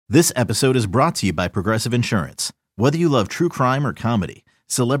This episode is brought to you by Progressive Insurance. Whether you love true crime or comedy,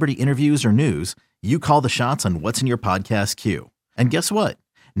 celebrity interviews or news, you call the shots on what's in your podcast queue. And guess what?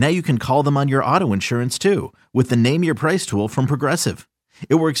 Now you can call them on your auto insurance too with the Name Your Price tool from Progressive.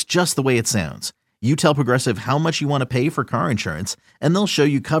 It works just the way it sounds. You tell Progressive how much you want to pay for car insurance, and they'll show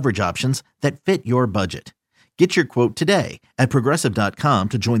you coverage options that fit your budget. Get your quote today at Progressive.com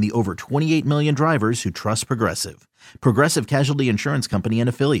to join the over 28 million drivers who trust Progressive. Progressive Casualty Insurance Company and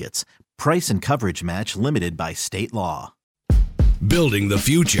Affiliates. Price and coverage match limited by state law. Building the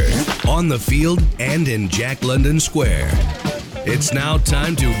future on the field and in Jack London Square. It's now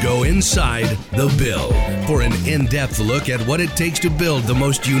time to go inside the Build for an in-depth look at what it takes to build the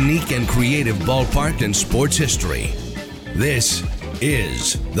most unique and creative ballpark in sports history. This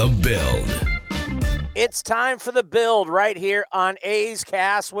is The Build. It's time for The Build right here on A's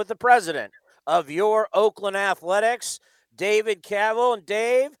Cast with the president of your Oakland Athletics, David Kaval. And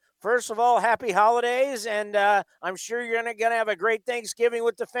Dave, first of all, happy holidays, and I'm sure you're going to have a great Thanksgiving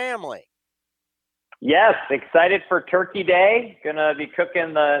with the family. Yes, excited for Turkey Day. Going to be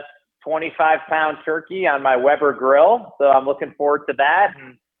cooking the 25-pound turkey on my Weber grill, so I'm looking forward to that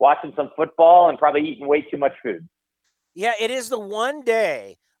and watching some football and probably eating way too much food. Yeah, it is the one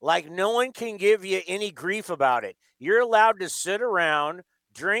day, like no one can give you any grief about it. You're allowed to sit around,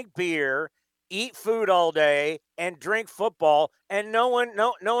 drink beer, eat food all day, and drink football, and no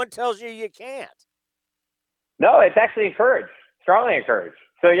one tells you can't. No, it's actually encouraged, strongly encouraged.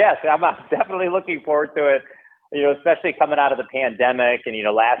 So yes, I'm definitely looking forward to it. Especially coming out of the pandemic, and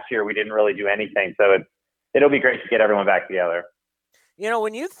last year we didn't really do anything, so it'll be great to get everyone back together.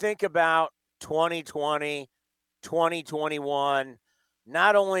 When you think about 2020, 2021,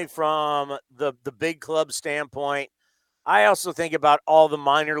 not only from the big club standpoint, I also think about all the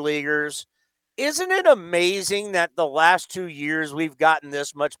minor leaguers. Isn't it amazing that the last 2 years we've gotten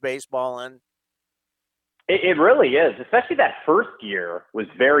this much baseball in? It really is, especially that first year was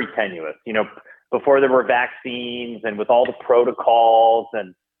very tenuous, before there were vaccines and with all the protocols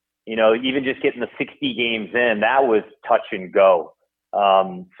and, even just getting the 60 games in, that was touch and go.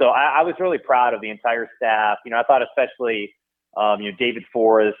 So I was really proud of the entire staff. I thought especially, David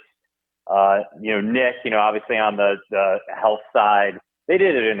Forrest, Nick, obviously on the health side, they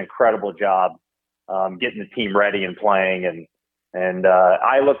did an incredible job getting the team ready and playing. And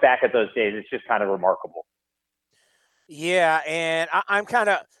I look back at those days, it's just kind of remarkable. Yeah, and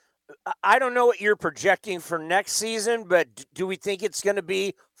I don't know what you're projecting for next season, but do we think it's going to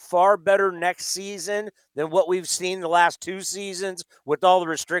be far better next season than what we've seen the last 2 seasons with all the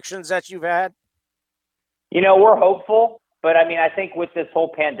restrictions that you've had? We're hopeful, but I think with this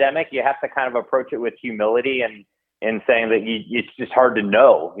whole pandemic, you have to kind of approach it with humility and saying that it's just hard to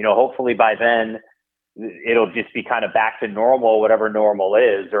know. Hopefully by then it'll just be kind of back to normal, whatever normal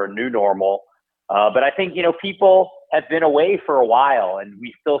is, or a new normal. But I think, people have been away for a while, and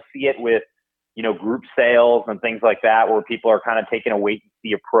we still see it with, group sales and things like that, where people are kind of taking a wait and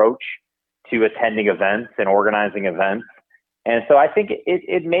see approach to attending events and organizing events. And so I think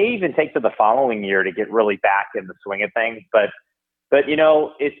it may even take to the following year to get really back in the swing of things. But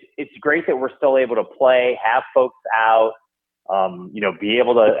it's great that we're still able to play, have folks out, be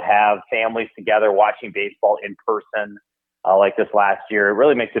able to have families together watching baseball in person like this last year. It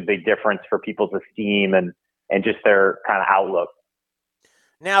really makes a big difference for people's esteem and just their kind of outlook.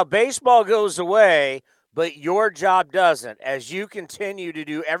 Now, baseball goes away, but your job doesn't, as you continue to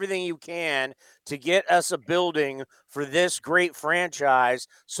do everything you can to get us a building for this great franchise.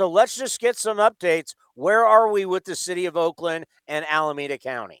 So let's just get some updates. Where are we with the city of Oakland and Alameda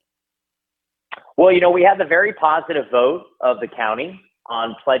County? Well, we had the very positive vote of the county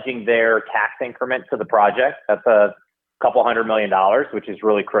on pledging their tax increment to the project. That's a couple $100 million, which is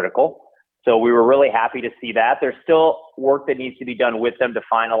really critical. So we were really happy to see that. There's still work that needs to be done with them to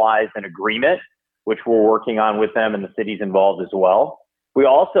finalize an agreement, which we're working on with them, and the city's involved as well. We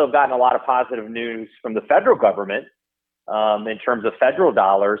also have gotten a lot of positive news from the federal government in terms of federal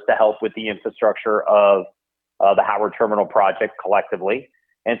dollars to help with the infrastructure of the Howard Terminal project collectively.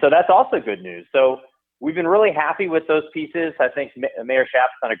 And so that's also good news. So we've been really happy with those pieces. I think Mayor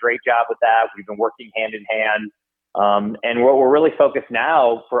Schaaf's done a great job with that. We've been working hand in hand. And what we're really focused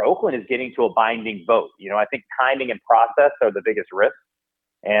now for Oakland is getting to a binding vote. I think timing and process are the biggest risks.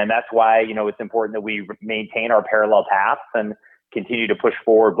 And that's why, it's important that we maintain our parallel paths and continue to push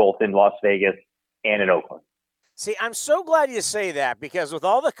forward both in Las Vegas and in Oakland. See, I'm so glad you say that, because with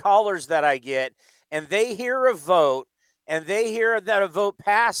all the callers that I get and they hear a vote and they hear that a vote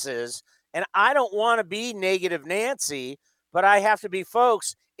passes, and I don't want to be negative Nancy, but I have to be,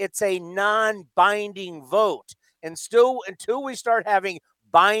 folks, it's a non-binding vote. And still, until we start having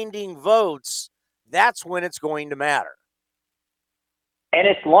binding votes, that's when it's going to matter. And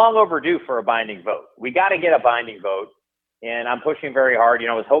it's long overdue for a binding vote. We got to get a binding vote. And I'm pushing very hard.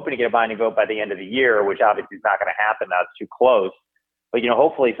 I was hoping to get a binding vote by the end of the year, which obviously is not going to happen. Now it's too close. But,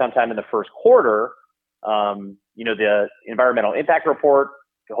 hopefully sometime in the first quarter, the environmental impact report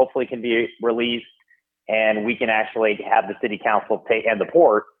hopefully can be released, and we can actually have the city council and the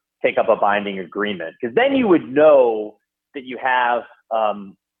port take up a binding agreement. Because then you would know that you have,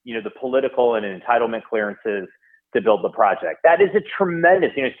 the political and entitlement clearances to build the project. That is a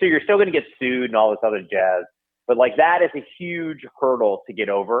tremendous, so you're still going to get sued and all this other jazz. But that is a huge hurdle to get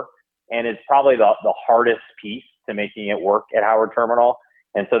over. And it's probably the hardest piece to making it work at Howard Terminal.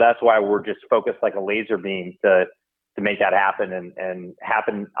 And so that's why we're just focused like a laser beam to make that happen and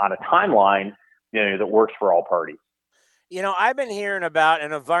happen on a timeline, that works for all parties. I've been hearing about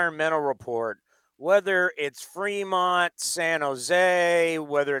an environmental report, whether it's Fremont, San Jose,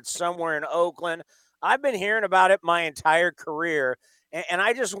 whether it's somewhere in Oakland. I've been hearing about it my entire career. And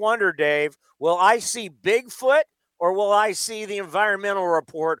I just wonder, Dave, will I see Bigfoot or will I see the environmental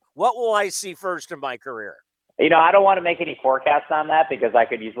report? What will I see first in my career? I don't want to make any forecasts on that because I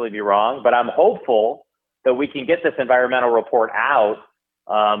could easily be wrong, but I'm hopeful that we can get this environmental report out.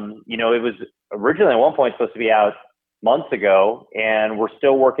 It was originally at one point supposed to be out months ago, and we're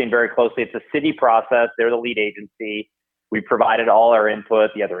still working very closely. It's a city process. They're the lead agency. We provided all our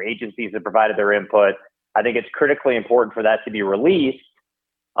input. The other agencies have provided their input. I think it's critically important for that to be released,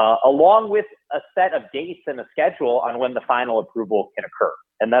 along with a set of dates and a schedule on when the final approval can occur.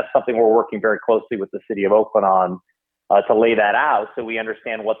 And that's something we're working very closely with the city of Oakland on to lay that out so we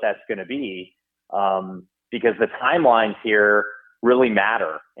understand what that's going to be, because the timelines here really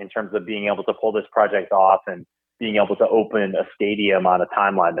matter in terms of being able to pull this project off and being able to open a stadium on a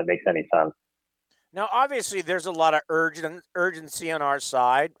timeline that makes any sense. Now, obviously, there's a lot of urgency on our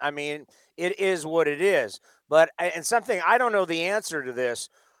side. I mean, it is what it is. And something, I don't know the answer to this.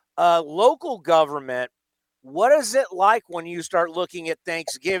 Local government, what is it like when you start looking at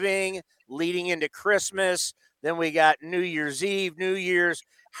Thanksgiving, leading into Christmas? Then we got New Year's Eve, New Year's.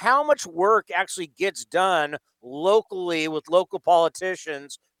 How much work actually gets done locally with local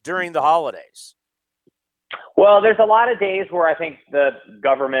politicians during the holidays? Well, there's a lot of days where I think the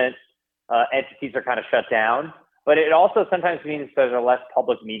government entities are kind of shut down, but it also sometimes means there's less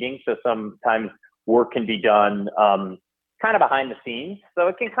public meetings. So sometimes work can be done kind of behind the scenes. So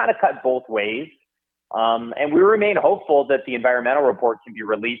it can kind of cut both ways. And we remain hopeful that the environmental report can be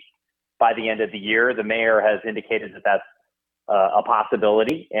released by the end of the year. The mayor has indicated that that's a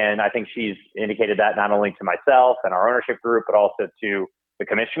possibility. And I think she's indicated that not only to myself and our ownership group, but also to the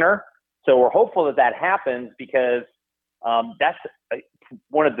commissioner. So we're hopeful that that happens because that's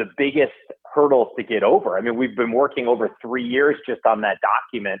one of the biggest hurdles to get over. I mean, we've been working over 3 years just on that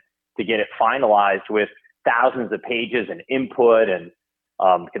document to get it finalized with thousands of pages and input and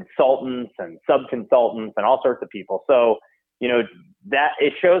consultants and sub-consultants and all sorts of people. So, that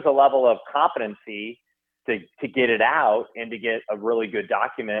it shows a level of competency to get it out and to get a really good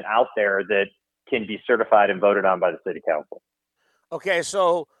document out there that can be certified and voted on by the city council. Okay,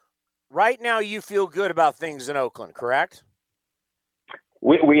 so right now you feel good about things in Oakland, correct?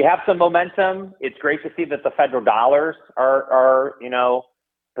 We have some momentum. It's great to see that the federal dollars are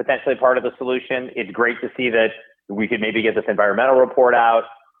potentially part of the solution. It's great to see that we could maybe get this environmental report out.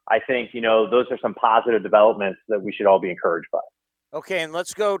 I think, those are some positive developments that we should all be encouraged by. Okay, and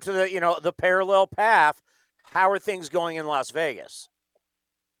let's go to the parallel path. How are things going in Las Vegas?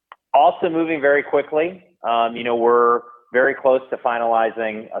 Also moving very quickly. We're very close to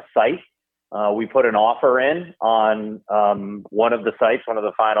finalizing a site. We put an offer in on one of the sites, one of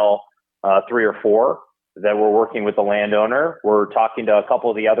the final 3 or 4 that we're working with the landowner. We're talking to a couple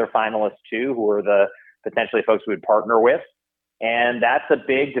of the other finalists too, who are the potentially folks we would partner with. And that's a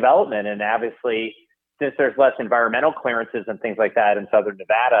big development. And obviously, since there's less environmental clearances and things like that in Southern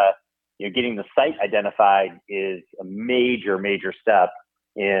Nevada, getting the site identified is a major, major step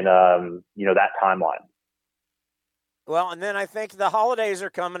in, that timeline. Well, and then I think the holidays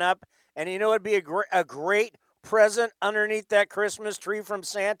are coming up, and it'd be a great present underneath that Christmas tree from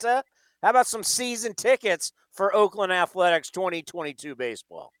Santa. How about some season tickets for Oakland Athletics 2022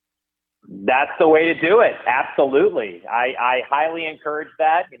 baseball? That's the way to do it. Absolutely. I highly encourage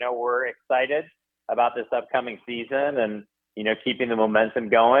that. We're excited about this upcoming season and, keeping the momentum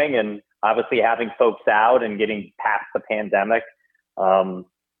going and obviously having folks out and getting past the pandemic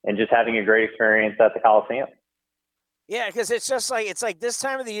and just having a great experience at the Coliseum. Yeah, because it's like this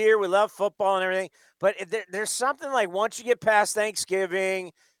time of the year, we love football and everything, but there's something like once you get past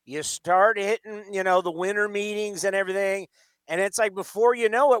Thanksgiving, you start hitting, the winter meetings and everything. And it's like before you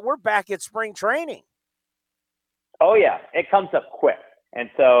know it, we're back at spring training. Oh, yeah. It comes up quick. And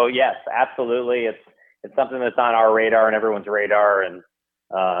so, yes, absolutely. It's something that's on our radar and everyone's radar, and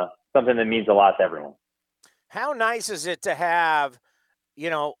something that means a lot to everyone. How nice is it to have,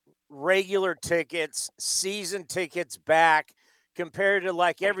 regular tickets, season tickets back compared to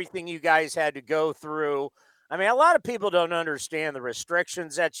like everything you guys had to go through? I mean, a lot of people don't understand the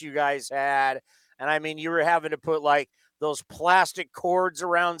restrictions that you guys had. And I mean, you were having to put like those plastic cords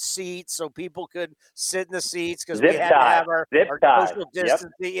around seats so people could sit in the seats because we had to have our social distancing.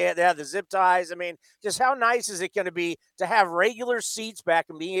 Yep. Yeah, the zip ties. I mean, just how nice is it going to be to have regular seats back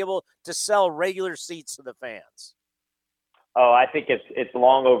and being able to sell regular seats to the fans? Oh, I think it's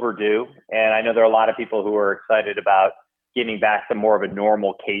long overdue. And I know there are a lot of people who are excited about getting back to more of a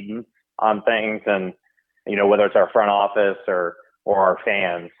normal cadence on things, and, whether it's our front office or our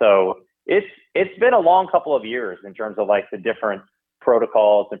fans. So it's been a long couple of years in terms of like the different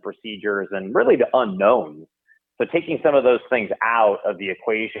protocols and procedures and really the unknowns. So taking some of those things out of the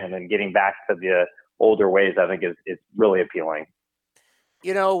equation and getting back to the older ways, I think is really appealing.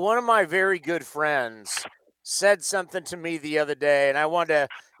 One of my very good friends said something to me the other day, and I wanted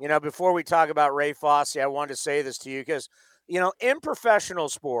to, before we talk about Ray Fosse, I wanted to say this to you because, in professional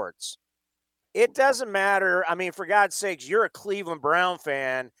sports, it doesn't matter. I mean, for God's sakes, you're a Cleveland Brown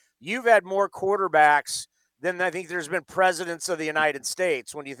fan. You've had more quarterbacks than I think there's been presidents of the United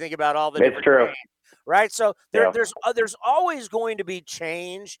States when you think about all the different games, right? So there's always going to be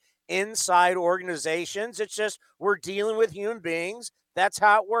change inside organizations. It's just we're dealing with human beings. That's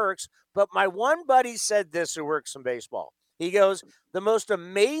how it works. But my one buddy said this who works in baseball. He goes, the most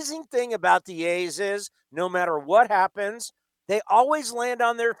amazing thing about the A's is no matter what happens, they always land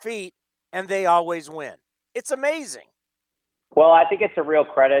on their feet and they always win. It's amazing. Well, I think it's a real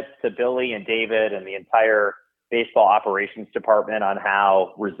credit to Billy and David and the entire baseball operations department on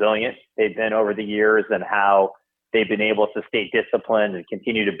how resilient they've been over the years and how they've been able to stay disciplined and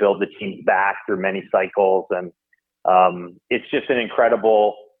continue to build the teams back through many cycles. And it's just an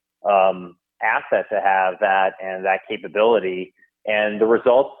incredible asset to have that and that capability. And the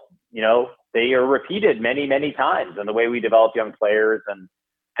results, they are repeated many, many times in the way we develop young players.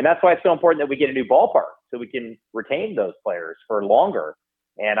 And that's why it's so important that we get a new ballpark so we can retain those players for longer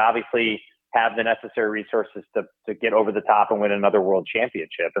and obviously have the necessary resources to get over the top and win another world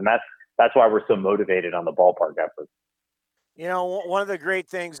championship. And that's why we're so motivated on the ballpark effort. One of the great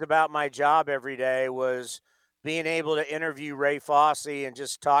things about my job every day was being able to interview Ray Fosse and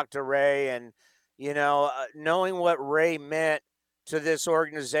just talk to Ray and, knowing what Ray meant to this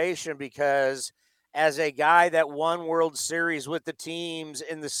organization, because as a guy that won World Series with the teams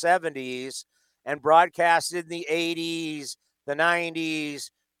in the 70s and broadcasted in the 80s, the 90s,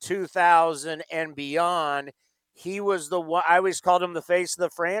 2000 and beyond, he was the one. I always called him the face of the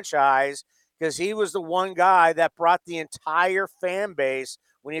franchise because he was the one guy that brought the entire fan base.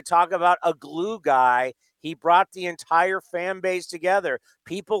 When you talk about a glue guy, he brought the entire fan base together.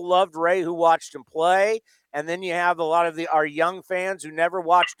 People loved Ray who watched him play. And then you have a lot of our young fans who never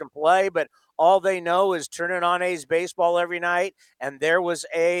watched him play, but all they know is turning on A's baseball every night. And there was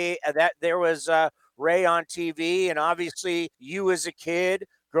Ray on TV. And obviously you as a kid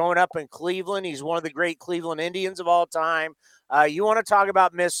growing up in Cleveland, he's one of the great Cleveland Indians of all time. You want to talk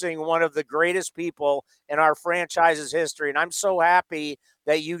about missing one of the greatest people in our franchise's history. And I'm so happy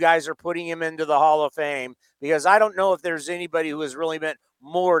that you guys are putting him into the Hall of Fame, because I don't know if there's anybody who has really meant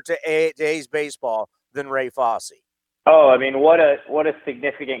more to A's baseball than Ray Fosse. Oh, I mean, what a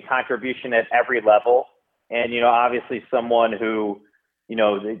significant contribution at every level. And, obviously someone who,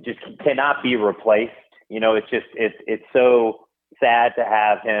 just cannot be replaced. It's so sad to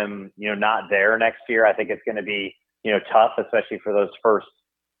have him, not there next year. I think it's going to be, tough, especially for those first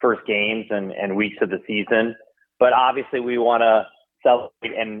games and weeks of the season. But obviously we want to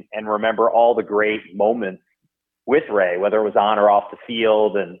celebrate and remember all the great moments with Ray, whether it was on or off the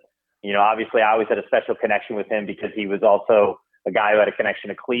field. And, obviously I always had a special connection with him because he was also a guy who had a connection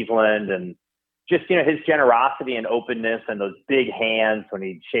to Cleveland, and just, his generosity and openness and those big hands when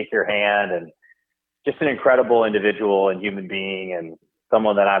he'd shake your hand, and just an incredible individual and human being, and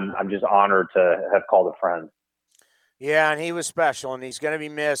someone that I'm just honored to have called a friend. Yeah, and he was special, and he's going to be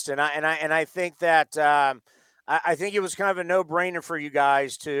missed. And I think that I think it was kind of a no-brainer for you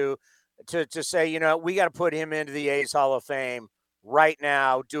guys to say, we got to put him into the A's Hall of Fame right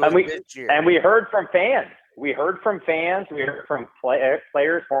now. This year. And we heard from fans. We heard from players,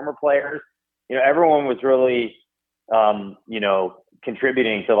 former players. Everyone was really,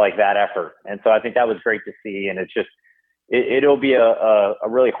 contributing to like that effort. And so I think that was great to see. And it's just, it'll be a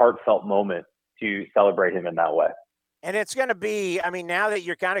really heartfelt moment to celebrate him in that way. And it's going to be, I mean, now that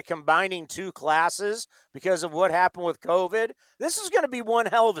you're kind of combining two classes because of what happened with COVID, this is going to be one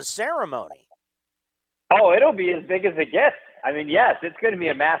hell of a ceremony. Oh, it'll be as big as it gets. I mean, yes, it's going to be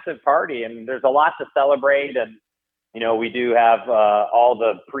a massive party, and there's a lot to celebrate. And, we do have all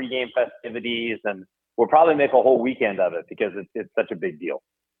the pregame festivities, and we'll probably make a whole weekend of it because it's such a big deal.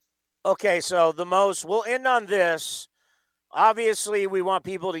 Okay, so we'll end on this. Obviously, we want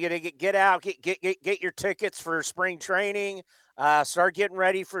people to get out, get your tickets for spring training, start getting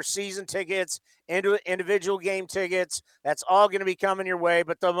ready for season tickets, individual game tickets. That's all going to be coming your way.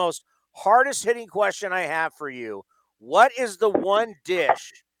 But the most hardest hitting question I have for you, what is the one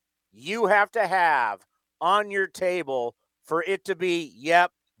dish you have to have on your table for it to be,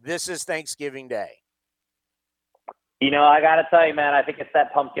 yep, this is Thanksgiving Day? I got to tell you, man, I think it's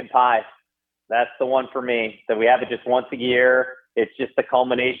that pumpkin pie. That's the one for me. So we have it just once a year. It's just the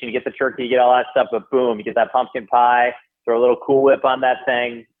culmination. You get the turkey, you get all that stuff, but boom, you get that pumpkin pie, throw a little Cool Whip on that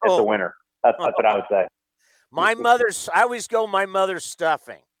thing. It's a winner. That's what I would say. I always go my mother's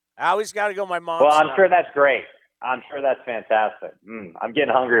stuffing. I always got to go my mom's Well, I'm stuffing. sure that's great. I'm sure that's fantastic. I'm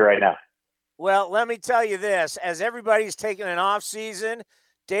getting hungry right now. Well, let me tell you this. As everybody's taking an off season,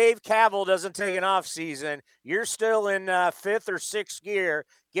 Dave Cavill doesn't take an off season. You're still in fifth or sixth gear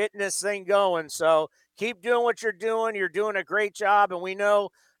getting this thing going. So keep doing what you're doing. You're doing a great job. And we know,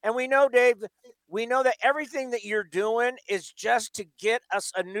 Dave, we know that everything that you're doing is just to get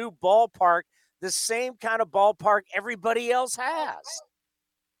us a new ballpark, the same kind of ballpark everybody else has.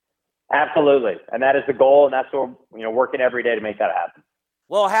 Absolutely. And that is the goal. And that's what we're working every day to make that happen.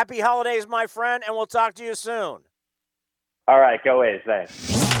 Well, happy holidays, my friend. And we'll talk to you soon. All right. Go A's. Thanks.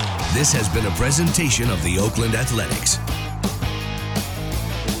 This has been a presentation of the Oakland Athletics.